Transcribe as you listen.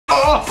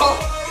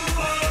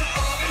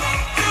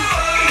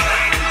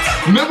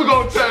Never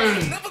gonna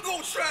change.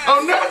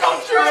 I'm never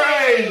gonna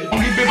change.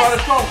 Don't get bit by the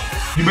song.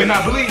 You better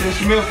not believe that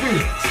smell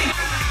fear.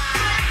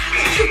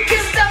 You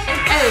can stop it.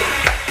 Hey.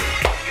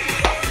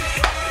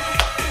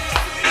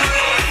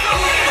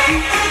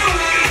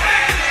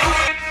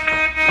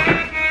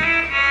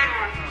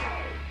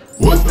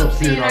 What's up,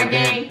 C&R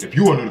gang? If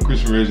you are new to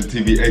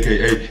Chris&RheasiaTv,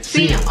 aka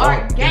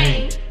C&R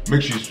gang,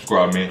 make sure you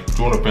subscribe, man.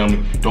 Join the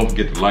family. Don't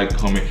forget to like,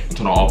 comment, and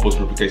turn on all post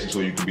notifications so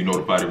you can be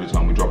notified every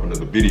time we drop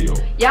another video.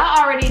 Y'all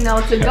already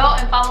know to go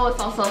and follow us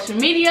on social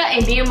media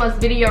and DM us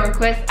video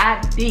request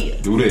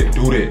ideas. Do that.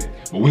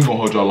 But we ain't gonna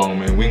hold y'all long,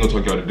 man. We ain't gonna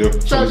talk y'all to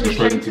death. So let's get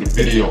straight into the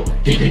video.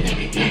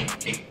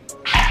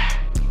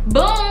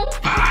 Boom.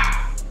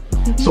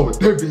 So with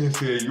that being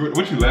said,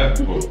 what you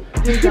laughing for?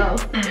 Let's go.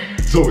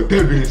 So with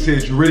that being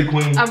said, you ready,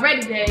 queen? I'm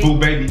ready, babe. Boo,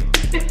 baby.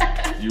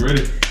 You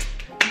ready?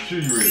 I'm sure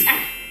you ready.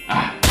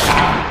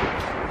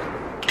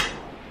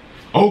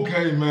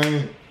 Okay,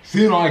 man.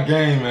 C&R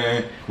gang,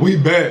 man. We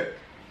back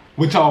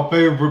with y'all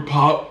favorite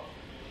pop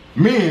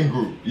men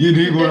group. You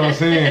dig what I'm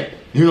saying?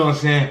 You know what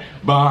I'm saying?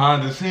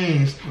 Behind the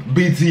scenes,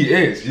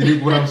 BTS. You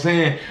dig what I'm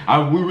saying?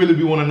 We really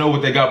be want to know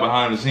what they got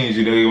behind the scenes.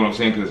 You dig what I'm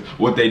saying? Because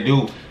what they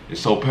do is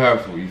so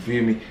powerful. You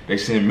feel me? They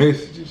send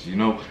messages. You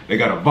know, they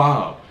got a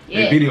vibe.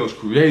 Yeah. Their videos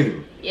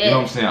creative. Yeah. You know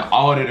what I'm saying?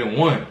 All that in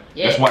one.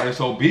 Yeah. That's why they're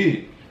so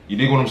big. You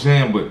dig what I'm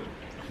saying? But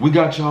we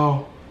got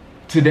y'all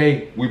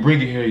today. We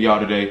bring it here, y'all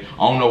today. I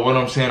don't know what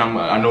I'm saying.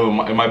 I know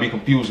it might be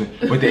confusing,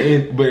 but at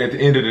the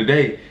end of the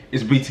day,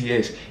 it's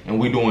BTS, and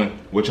we doing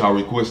what y'all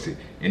requested,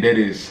 and that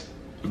is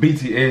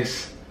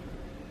BTS.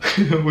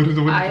 What is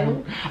it?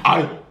 Idol.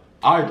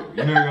 Idol.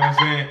 You know what I'm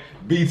saying?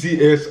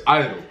 BTS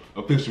Idol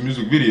official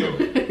music video.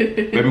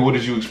 Baby, what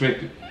did you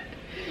expect?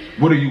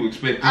 What are you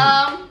expecting?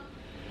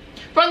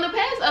 From the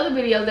past other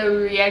videos that we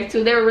react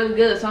to, they were really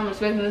good, so I'm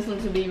expecting this one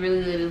to be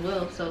really good as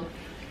well. So.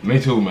 Me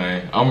too,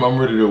 man. I'm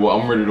ready to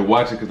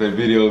watch it because their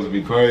videos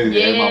be crazy.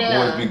 Yeah. And my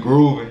boys be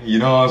grooving. You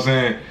know what I'm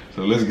saying?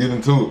 So let's get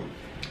into it.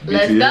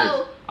 Let's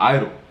go.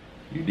 Idol.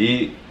 You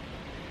did.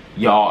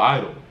 Y'all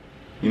idol.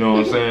 You know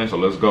what I'm saying? So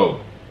let's go.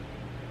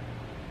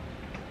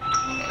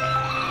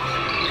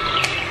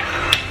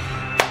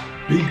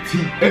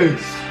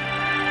 BTS.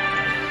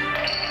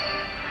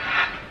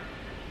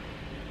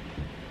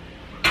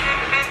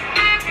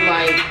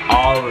 Like.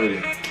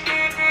 Already.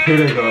 Here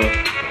they go.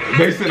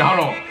 They said, hold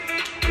on.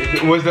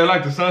 Was that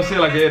like the sunset,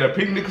 like they had a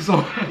picnic or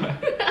something?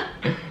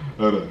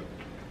 Hold on.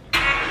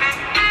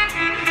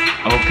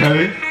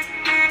 Okay.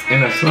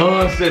 And the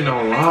sunset in the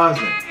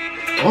horizon.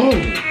 Oh.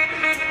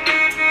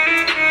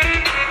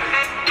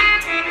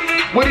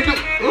 What did you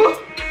do?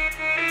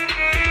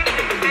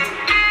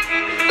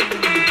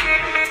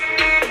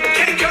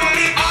 Can't call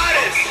me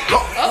artist.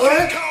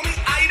 What? Call me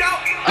idol.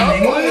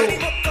 What?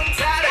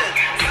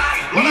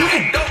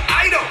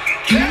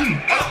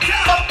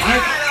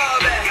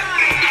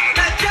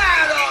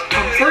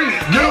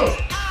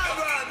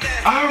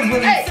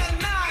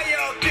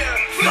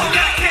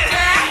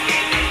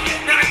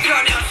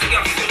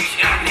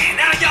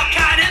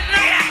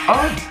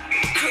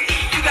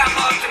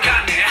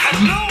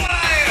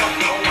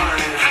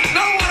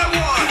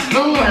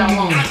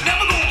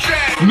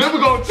 Never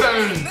gonna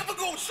change.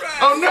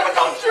 I'm never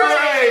gonna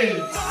change.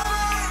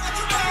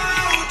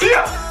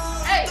 Yeah.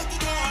 Hey.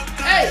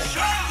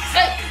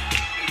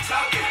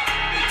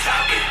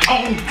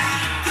 Oh.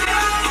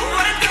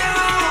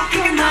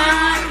 Come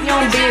on, your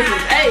own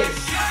business. Hey.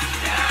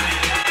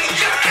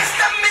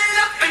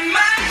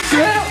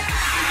 Yeah.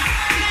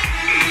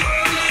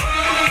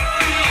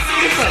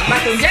 This is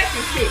Michael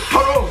Jackson shit.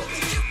 Hold on.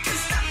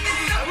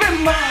 I'm in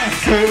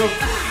myself.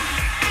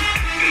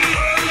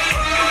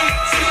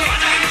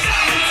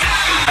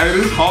 Hey,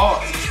 this hard.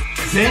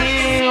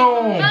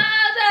 Damn.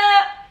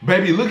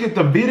 Baby, look at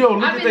the video.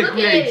 Look at their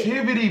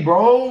creativity,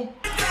 bro.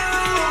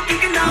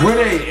 Where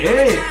they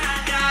at?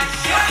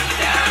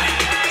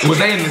 Was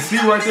they in the sea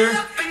right there?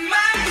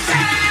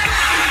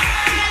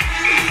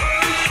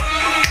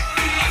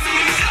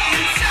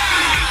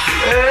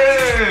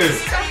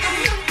 Hey.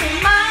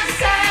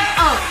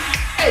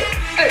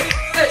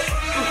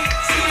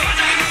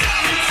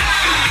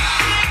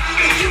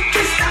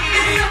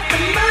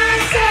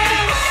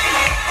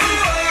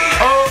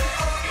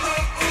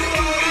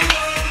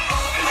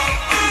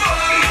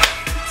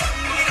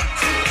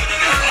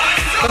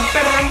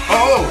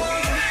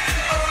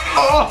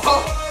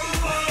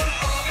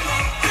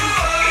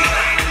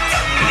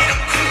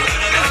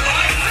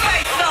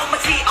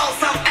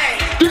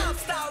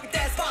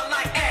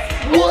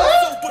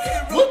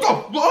 What the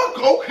fuck?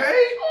 Okay.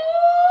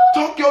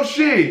 Talk your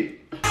shit.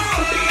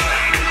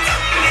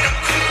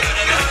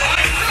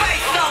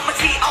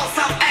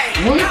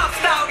 What?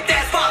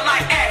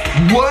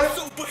 What?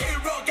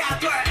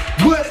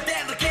 What?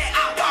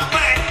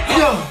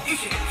 Yo.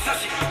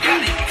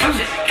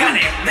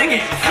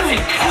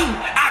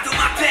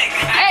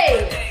 Hey,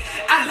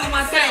 I do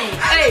my thing.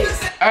 Hey.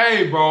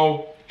 Hey,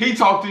 bro.